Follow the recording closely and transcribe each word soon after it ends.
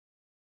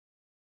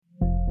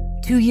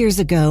2 years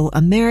ago,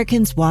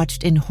 Americans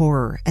watched in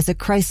horror as a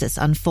crisis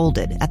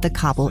unfolded at the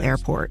Kabul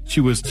airport.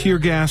 She was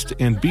tear-gassed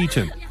and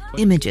beaten.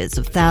 Images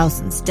of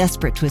thousands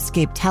desperate to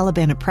escape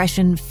Taliban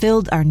oppression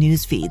filled our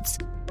news feeds.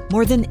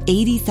 More than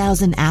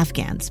 80,000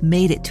 Afghans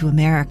made it to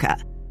America.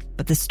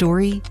 But the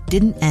story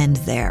didn't end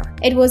there.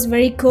 It was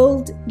very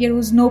cold. There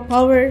was no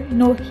power,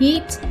 no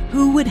heat.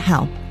 Who would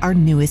help our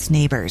newest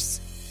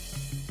neighbors?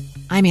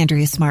 I'm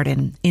Andrea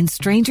Smartin. In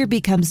Stranger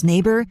Becomes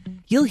Neighbor,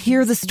 you'll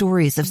hear the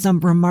stories of some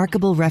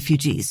remarkable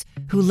refugees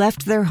who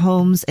left their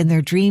homes and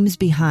their dreams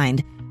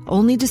behind,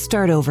 only to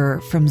start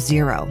over from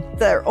zero.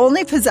 Their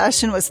only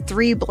possession was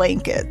 3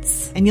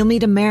 blankets. And you'll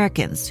meet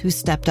Americans who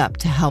stepped up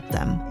to help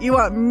them. You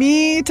want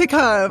me to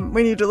come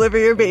when you deliver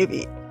your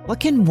baby. What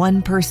can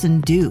one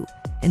person do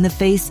in the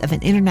face of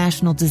an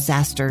international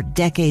disaster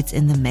decades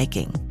in the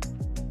making?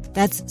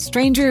 That's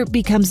Stranger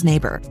Becomes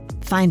Neighbor.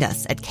 Find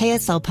us at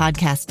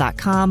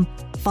kslpodcast.com.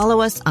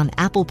 Follow us on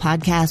Apple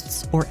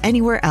Podcasts or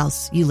anywhere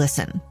else you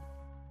listen.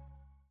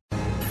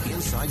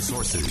 Inside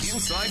Sources.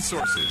 Inside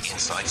Sources.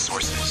 Inside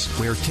Sources.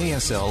 Where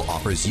KSL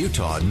offers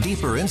Utah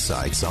deeper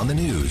insights on the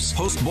news.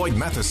 Host Boyd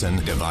Matheson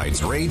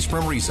divides rage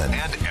from reason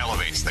and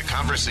elevates the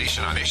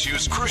conversation on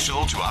issues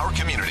crucial to our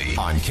community.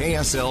 On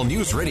KSL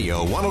News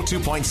Radio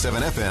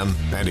 102.7 FM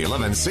and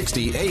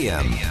 1160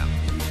 AM.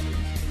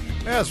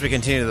 As we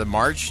continue the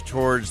march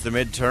towards the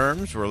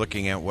midterms, we're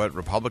looking at what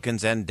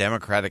Republicans and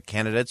Democratic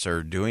candidates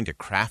are doing to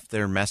craft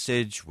their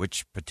message.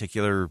 Which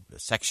particular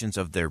sections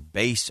of their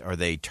base are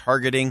they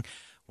targeting?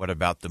 What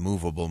about the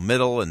movable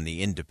middle and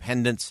the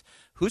independents?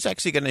 Who's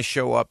actually going to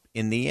show up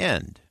in the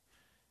end?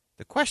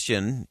 The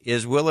question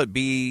is, will it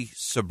be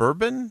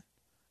suburban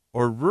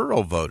or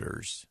rural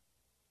voters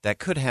that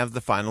could have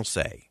the final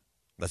say?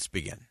 Let's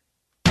begin.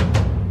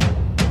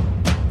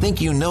 Think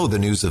you know the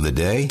news of the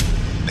day?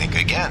 Think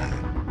again.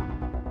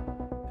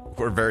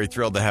 We're very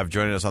thrilled to have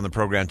joining us on the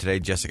program today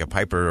Jessica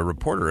Piper, a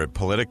reporter at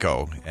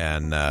Politico.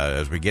 And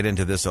as we get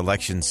into this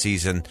election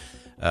season,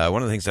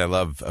 one of the things I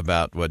love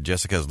about what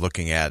Jessica is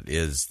looking at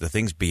is the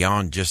things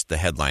beyond just the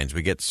headlines.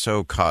 We get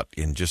so caught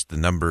in just the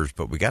numbers,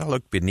 but we got to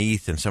look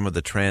beneath and some of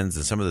the trends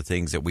and some of the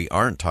things that we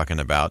aren't talking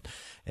about.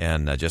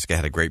 And Jessica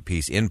had a great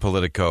piece in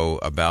Politico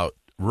about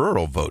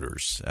rural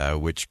voters,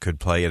 which could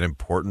play an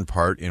important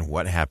part in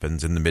what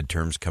happens in the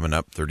midterms coming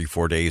up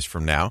 34 days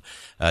from now.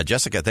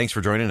 Jessica, thanks for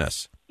joining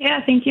us. Yeah,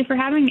 thank you for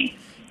having me.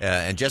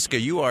 And Jessica,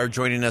 you are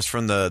joining us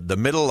from the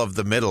middle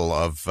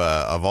of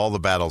all the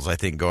battles, I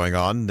think, going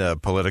on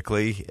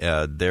politically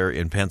there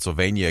in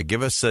Pennsylvania.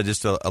 Give us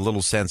just a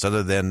little sense,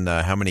 other than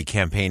how many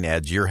campaign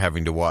ads you're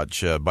having to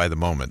watch by the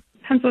moment.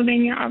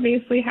 Pennsylvania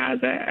obviously has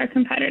a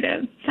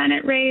competitive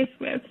Senate race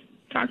with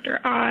Dr.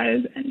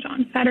 Oz and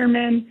John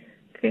Fetterman.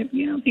 Could,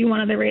 be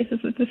one of the races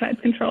that decides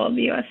control of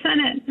the U.S.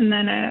 Senate, and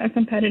then a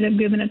competitive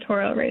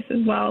gubernatorial race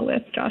as well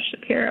with Josh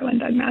Shapiro and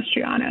Doug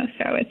Mastriano.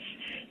 So it's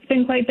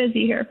been quite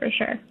busy here for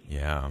sure.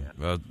 Yeah.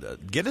 Well,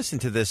 get us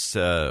into this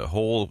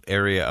whole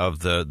area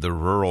of the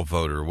rural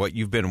voter, what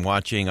you've been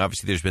watching.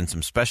 Obviously, there's been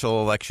some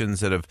special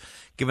elections that have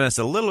given us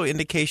a little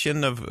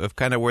indication of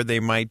kind of where they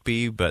might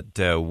be. But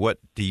what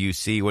do you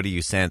see? What do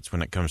you sense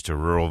when it comes to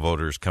rural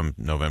voters come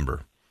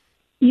November?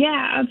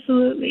 Yeah,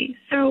 absolutely.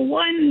 So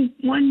one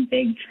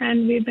big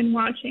trend we've been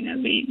watching as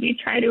we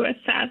try to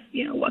assess,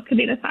 what could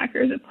be the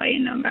factors at play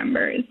in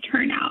November is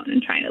turnout,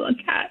 and trying to look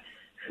at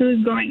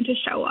who's going to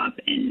show up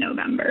in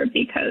November,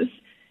 because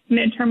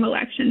midterm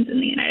elections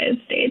in the United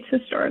States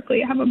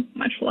historically have a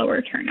much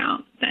lower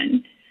turnout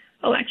than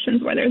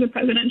elections where there's a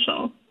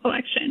presidential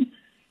election.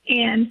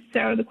 And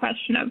so the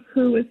question of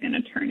who is going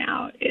to turn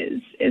out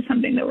is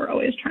something that we're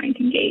always trying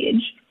to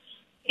gauge.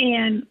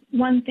 And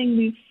one thing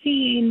we've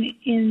seen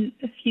in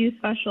a few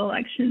special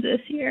elections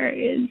this year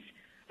is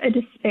a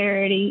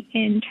disparity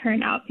in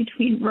turnout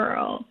between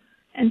rural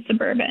and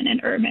suburban and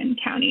urban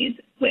counties,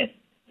 with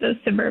those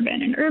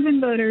suburban and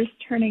urban voters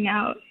turning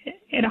out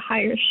at a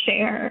higher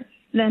share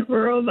than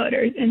rural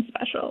voters in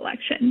special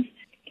elections.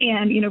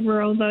 And,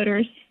 rural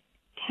voters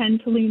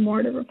tend to lean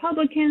more to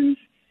Republicans,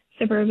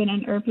 suburban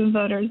and urban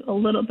voters a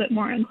little bit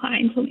more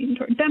inclined to lean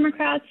toward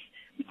Democrats.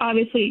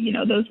 Obviously,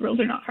 those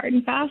rules are not hard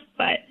and fast,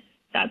 but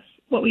that's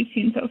what we've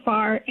seen so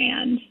far.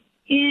 And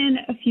in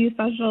a few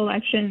special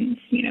elections,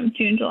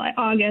 June, July,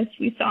 August,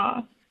 we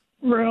saw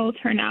rural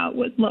turnout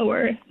was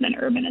lower than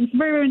urban and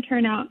suburban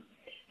turnout.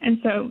 And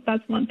so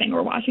that's one thing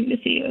we're watching to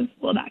see is,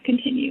 will that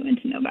continue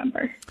into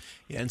November?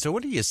 Yeah, and so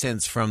what do you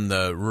sense from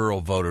the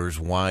rural voters,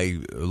 why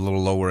a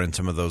little lower in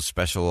some of those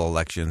special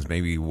elections,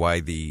 maybe why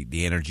the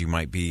energy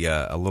might be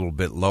a little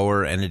bit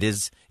lower? And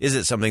is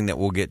it something that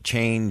will get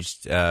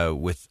changed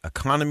with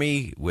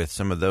economy, with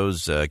some of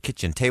those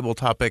kitchen table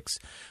topics?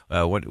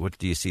 What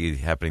do you see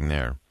happening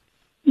there?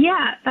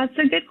 Yeah, that's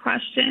a good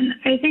question.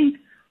 I think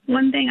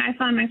one thing I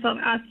found myself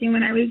asking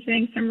when I was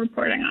doing some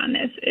reporting on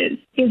this is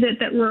it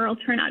that rural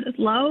turnout is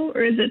low,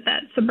 or is it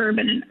that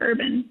suburban and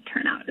urban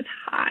turnout is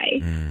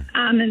high?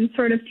 And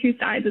sort of two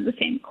sides of the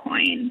same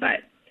coin. But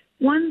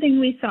one thing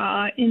we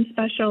saw in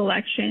special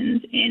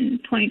elections in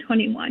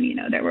 2021,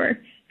 there were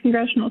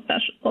congressional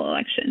special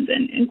elections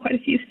in quite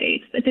a few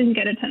states. The it didn't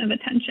get a ton of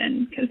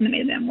attention because many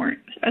of them weren't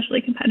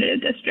especially competitive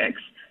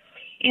districts.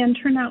 And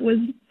turnout was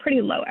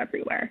pretty low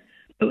everywhere.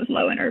 It was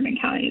low in urban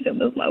counties. It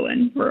was low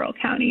in rural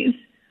counties.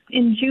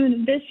 In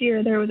June of this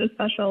year, there was a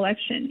special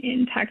election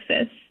in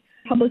Texas.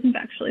 Republicans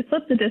actually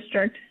flipped the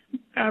district.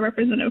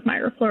 Representative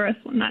Mayra Flores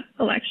won that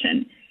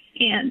election,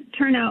 and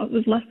turnout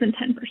was less than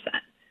 10%.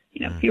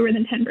 Fewer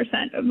than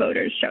 10% of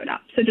voters showed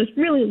up. So just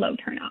really low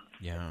turnout.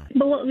 Yeah.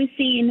 But what we've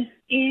seen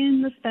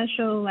in the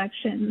special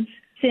elections,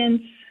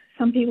 since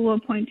some people will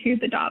point to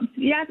the Dobbs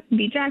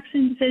v.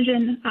 Jackson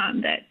decision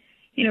that,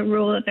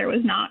 ruled that there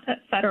was not a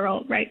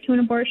federal right to an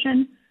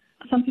abortion.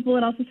 Some people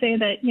would also say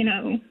that,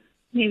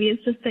 maybe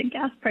it's just that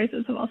gas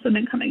prices have also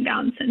been coming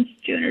down since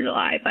June or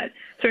July, but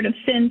sort of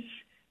since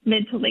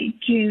mid to late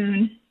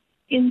June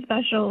in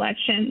special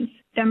elections,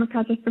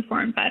 Democrats have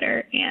performed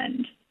better,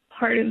 and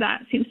part of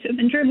that seems to have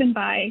been driven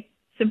by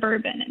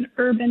suburban and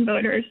urban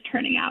voters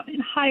turning out in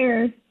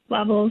higher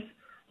levels,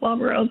 while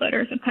rural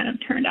voters have kind of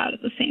turned out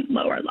at the same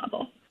lower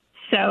level.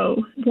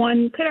 So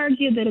one could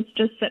argue that it's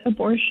just that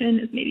abortion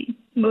is maybe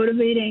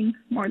motivating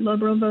more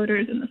liberal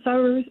voters in the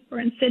suburbs or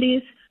in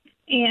cities,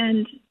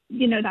 and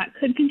that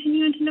could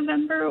continue into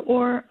November,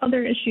 or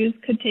other issues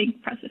could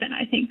take precedent.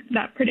 I think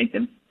that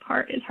predictive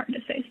part is hard to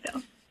say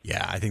still.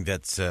 Yeah, I think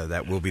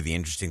that will be the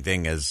interesting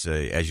thing as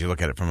you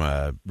look at it from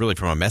a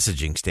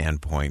messaging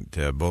standpoint,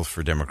 both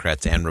for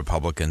Democrats and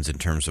Republicans in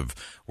terms of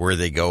where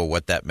they go,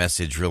 what that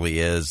message really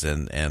is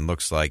and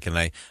looks like. And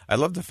I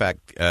love the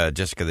fact,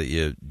 Jessica, that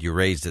you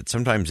raised that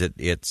sometimes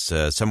it's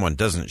someone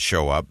doesn't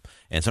show up,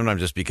 and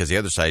sometimes it's because the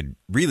other side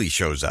really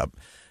shows up.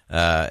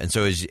 And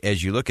so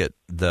as you look at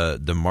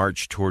the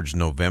march towards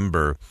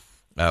November,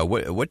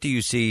 what do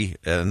you see?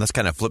 And let's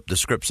kind of flip the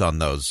scripts on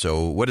those.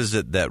 So what is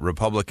it that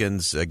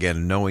Republicans,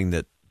 again, knowing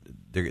that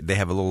they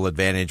have a little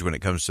advantage when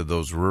it comes to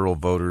those rural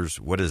voters,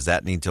 what does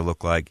that need to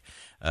look like?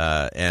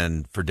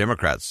 And for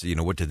Democrats,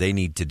 what do they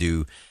need to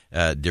do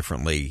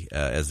differently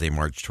as they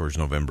march towards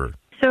November?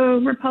 So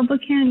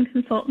Republican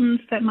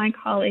consultants that my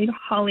colleague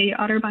Holly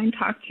Otterbein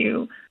talked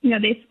to,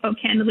 they spoke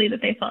candidly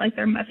that they felt like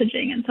their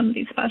messaging in some of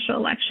these special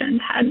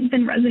elections hadn't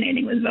been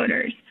resonating with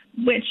voters,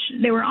 which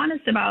they were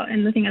honest about.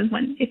 And the thing is,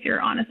 if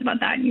you're honest about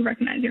that and you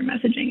recognize your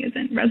messaging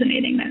isn't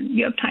resonating, then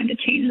you have time to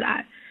change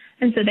that.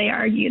 And so they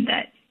argued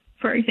that,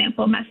 for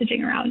example,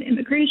 messaging around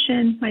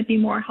immigration might be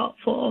more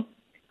helpful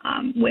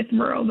with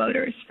rural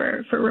voters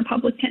for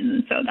Republicans.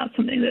 And so that's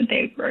something that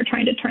they were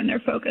trying to turn their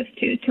focus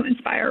to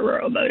inspire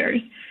rural voters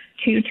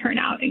to turn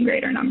out in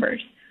greater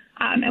numbers.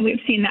 And we've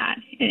seen that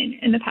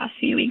in the past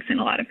few weeks in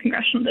a lot of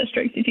congressional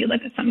districts, if you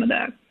look at some of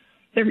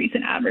the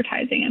recent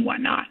advertising and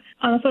whatnot.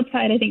 On the flip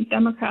side, I think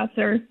Democrats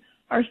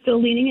are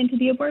still leaning into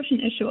the abortion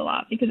issue a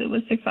lot because it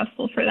was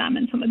successful for them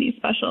in some of these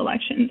special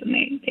elections, and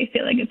they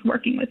feel like it's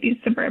working with these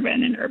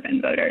suburban and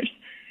urban voters.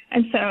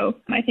 And so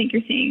I think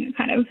you're seeing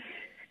kind of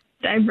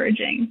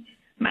diverging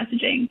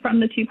messaging from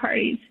the two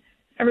parties.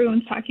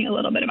 Everyone's talking a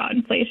little bit about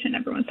inflation,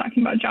 everyone's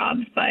talking about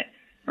jobs, but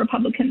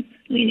Republicans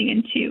leaning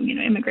into,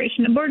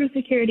 immigration and border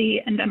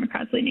security, and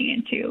Democrats leaning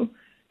into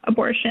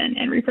abortion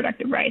and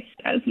reproductive rights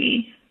as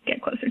we get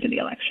closer to the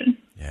election.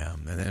 Yeah.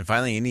 And then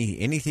finally,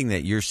 anything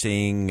that you're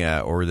seeing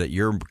or that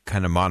you're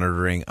kind of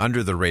monitoring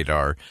under the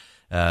radar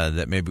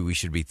that maybe we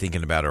should be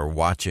thinking about or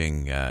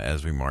watching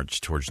as we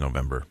march towards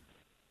November?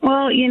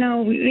 Well,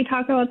 we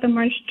talk about the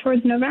march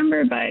towards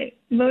November, but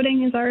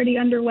voting is already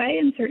underway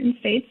in certain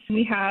states.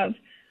 We have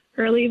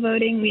early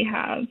voting. We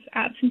have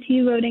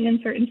absentee voting in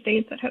certain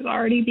states that has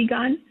already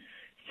begun.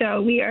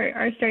 So we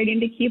are starting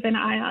to keep an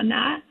eye on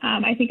that.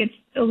 I think it's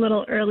a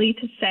little early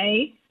to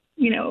say,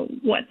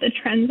 what the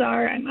trends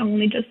are. I'm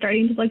only just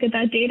starting to look at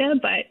that data,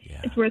 but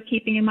It's worth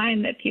keeping in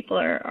mind that people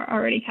are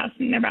already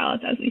casting their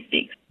ballots as we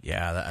speak.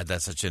 Yeah,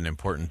 that's such an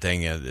important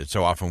thing.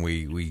 So often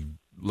we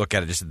look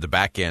at it just at the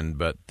back end,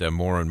 but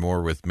more and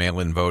more with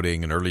mail-in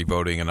voting and early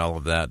voting and all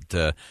of that,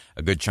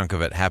 a good chunk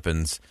of it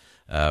happens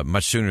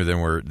much sooner than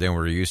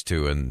we're used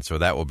to, and so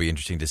that will be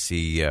interesting to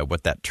see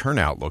what that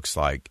turnout looks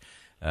like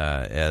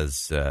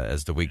as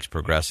the weeks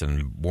progress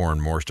and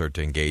more start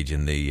to engage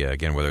in the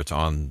again, whether it's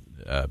on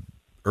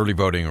early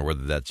voting or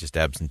whether that's just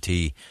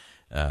absentee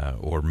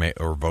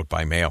or vote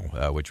by mail,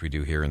 which we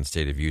do here in the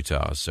state of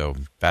Utah. So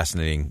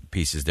fascinating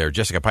pieces there.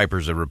 Jessica Piper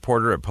is a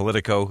reporter at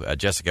Politico.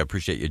 Jessica,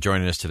 appreciate you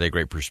joining us today.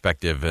 Great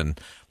perspective and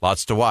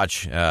lots to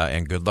watch.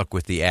 And good luck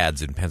with the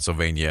ads in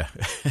Pennsylvania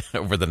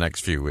over the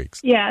next few weeks.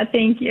 Yeah,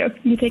 thank you.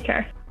 You take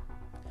care.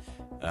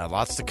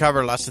 Lots to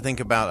cover, lots to think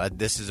about.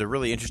 This is a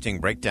really interesting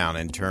breakdown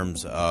in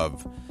terms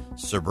of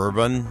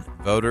suburban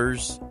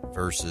voters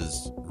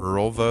versus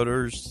rural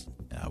voters.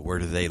 Where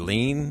do they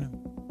lean?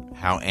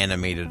 How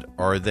animated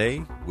are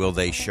they? Will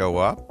they show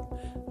up?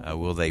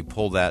 Will they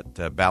pull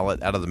that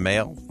ballot out of the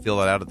mail,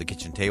 fill it out at the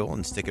kitchen table,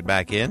 and stick it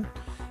back in?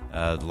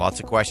 Lots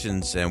of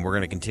questions, and we're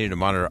going to continue to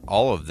monitor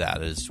all of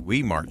that as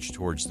we march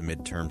towards the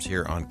midterms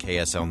here on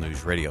KSL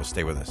News Radio.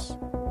 Stay with us.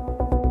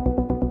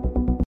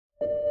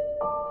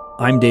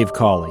 I'm Dave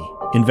Cawley,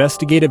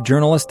 investigative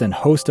journalist and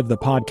host of the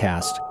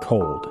podcast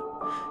Cold.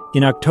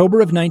 In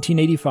October of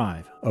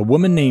 1985, a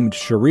woman named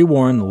Cherie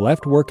Warren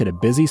left work at a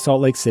busy Salt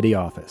Lake City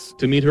office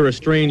to meet her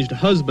estranged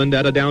husband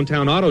at a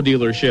downtown auto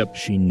dealership.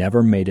 She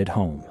never made it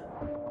home.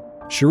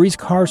 Cherie's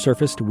car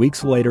surfaced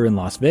weeks later in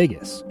Las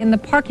Vegas. In the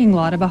parking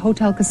lot of a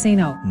hotel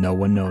casino. No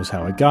one knows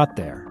how it got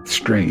there.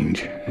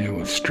 Strange. It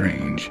was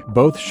strange.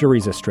 Both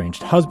Cherie's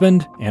estranged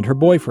husband and her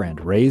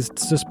boyfriend raised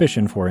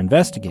suspicion for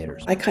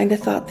investigators. I kind of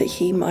thought that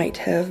he might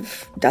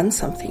have done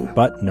something.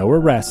 But no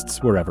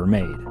arrests were ever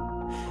made.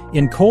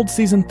 In Cold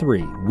Season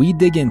 3, we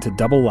dig into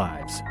double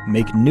lives,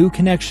 make new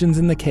connections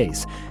in the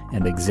case,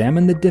 and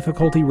examine the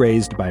difficulty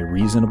raised by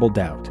reasonable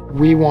doubt.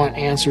 We want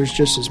answers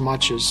just as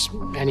much as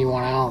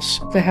anyone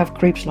else. They have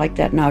creeps like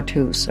that now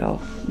too,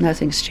 so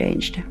nothing's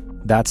changed.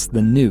 That's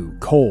the new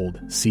Cold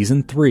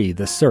Season 3,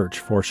 The Search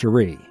for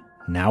Cherie,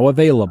 now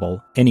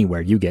available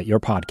anywhere you get your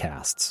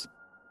podcasts.